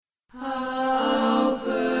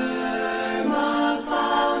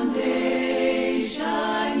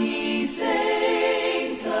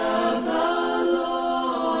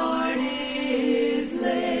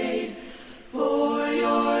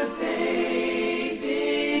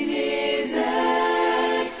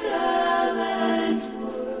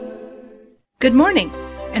Good morning,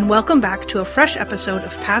 and welcome back to a fresh episode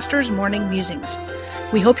of Pastor's Morning Musings.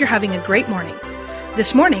 We hope you're having a great morning.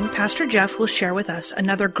 This morning, Pastor Jeff will share with us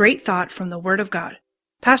another great thought from the Word of God.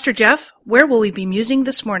 Pastor Jeff, where will we be musing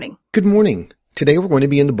this morning? Good morning. Today we're going to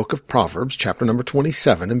be in the book of Proverbs, chapter number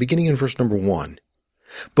 27, and beginning in verse number 1.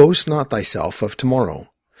 Boast not thyself of tomorrow,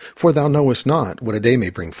 for thou knowest not what a day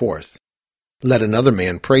may bring forth. Let another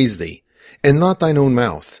man praise thee, and not thine own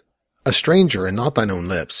mouth, a stranger, and not thine own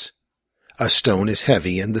lips. A stone is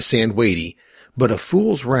heavy, and the sand weighty, but a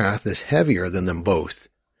fool's wrath is heavier than them both.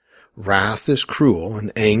 Wrath is cruel,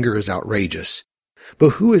 and anger is outrageous.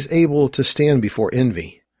 But who is able to stand before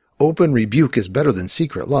envy? Open rebuke is better than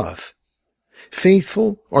secret love.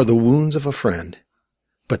 Faithful are the wounds of a friend,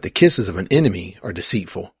 but the kisses of an enemy are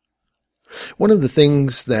deceitful. One of the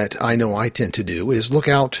things that I know I tend to do is look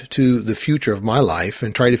out to the future of my life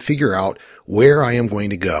and try to figure out where I am going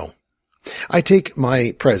to go. I take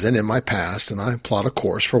my present and my past and I plot a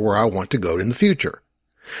course for where I want to go in the future.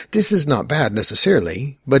 This is not bad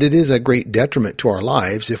necessarily, but it is a great detriment to our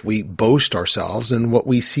lives if we boast ourselves in what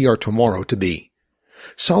we see our tomorrow to be.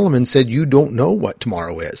 Solomon said, "You don't know what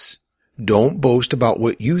tomorrow is. Don't boast about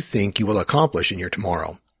what you think you will accomplish in your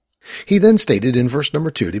tomorrow." He then stated in verse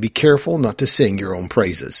number 2 to be careful not to sing your own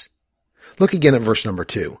praises. Look again at verse number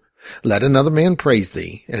 2. Let another man praise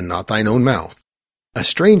thee, and not thine own mouth, a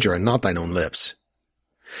stranger, and not thine own lips.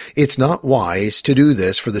 It's not wise to do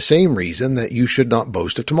this for the same reason that you should not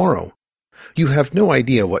boast of tomorrow. You have no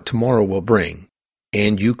idea what tomorrow will bring,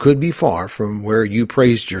 and you could be far from where you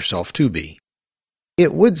praised yourself to be.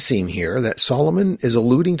 It would seem here that Solomon is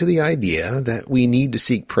alluding to the idea that we need to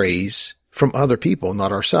seek praise from other people,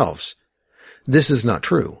 not ourselves. This is not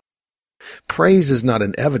true. Praise is not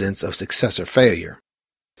an evidence of success or failure.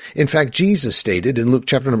 In fact, Jesus stated in Luke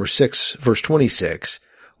chapter number 6, verse 26,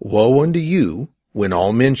 "Woe unto you when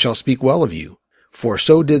all men shall speak well of you, for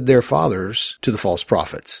so did their fathers to the false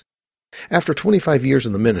prophets." After 25 years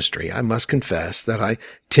in the ministry, I must confess that I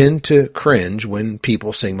tend to cringe when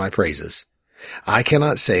people sing my praises. I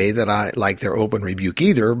cannot say that I like their open rebuke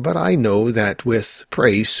either, but I know that with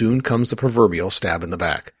praise soon comes the proverbial stab in the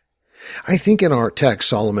back. I think in our text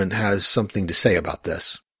Solomon has something to say about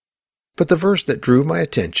this. But the verse that drew my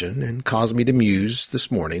attention and caused me to muse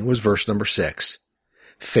this morning was verse number 6.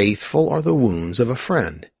 Faithful are the wounds of a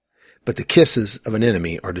friend, but the kisses of an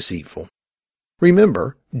enemy are deceitful.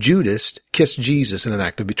 Remember, Judas kissed Jesus in an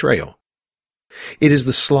act of betrayal. It is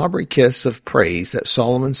the slobbery kiss of praise that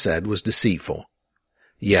Solomon said was deceitful.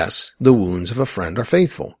 Yes, the wounds of a friend are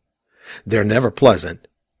faithful. They're never pleasant,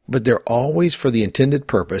 but they're always for the intended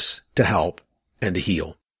purpose to help and to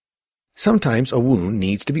heal. Sometimes a wound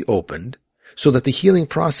needs to be opened so that the healing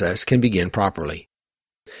process can begin properly.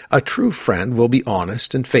 A true friend will be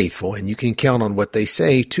honest and faithful, and you can count on what they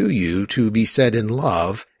say to you to be said in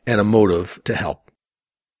love and a motive to help.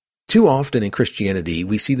 Too often in Christianity,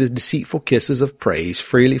 we see the deceitful kisses of praise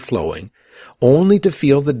freely flowing, only to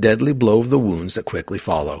feel the deadly blow of the wounds that quickly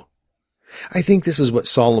follow. I think this is what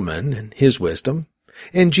Solomon in his wisdom,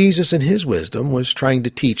 and Jesus in his wisdom, was trying to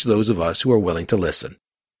teach those of us who are willing to listen.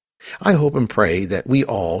 I hope and pray that we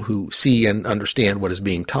all who see and understand what is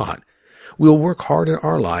being taught will work hard in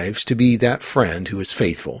our lives to be that friend who is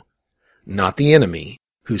faithful, not the enemy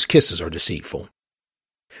whose kisses are deceitful.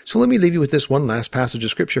 So let me leave you with this one last passage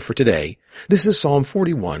of Scripture for today. This is Psalm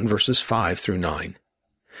 41, verses 5 through 9.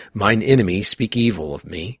 Mine enemies speak evil of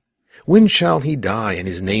me. When shall he die and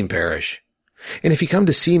his name perish? And if he come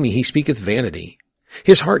to see me, he speaketh vanity.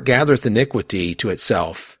 His heart gathereth iniquity to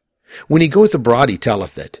itself. When he goeth abroad, he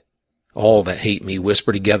telleth it. All that hate me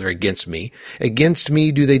whisper together against me. Against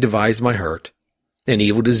me do they devise my hurt. An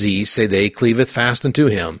evil disease, say they, cleaveth fast unto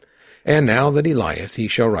him. And now that he lieth, he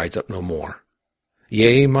shall rise up no more.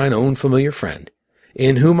 Yea, mine own familiar friend,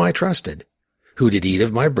 in whom I trusted, who did eat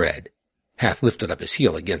of my bread, hath lifted up his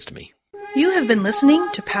heel against me. You have been listening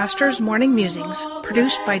to Pastor's Morning Musings,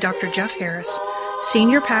 produced by Dr. Jeff Harris,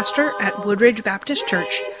 Senior Pastor at Woodridge Baptist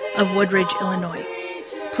Church of Woodridge, Illinois.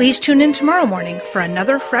 Please tune in tomorrow morning for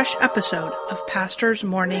another fresh episode of Pastor's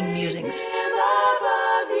Morning Musings.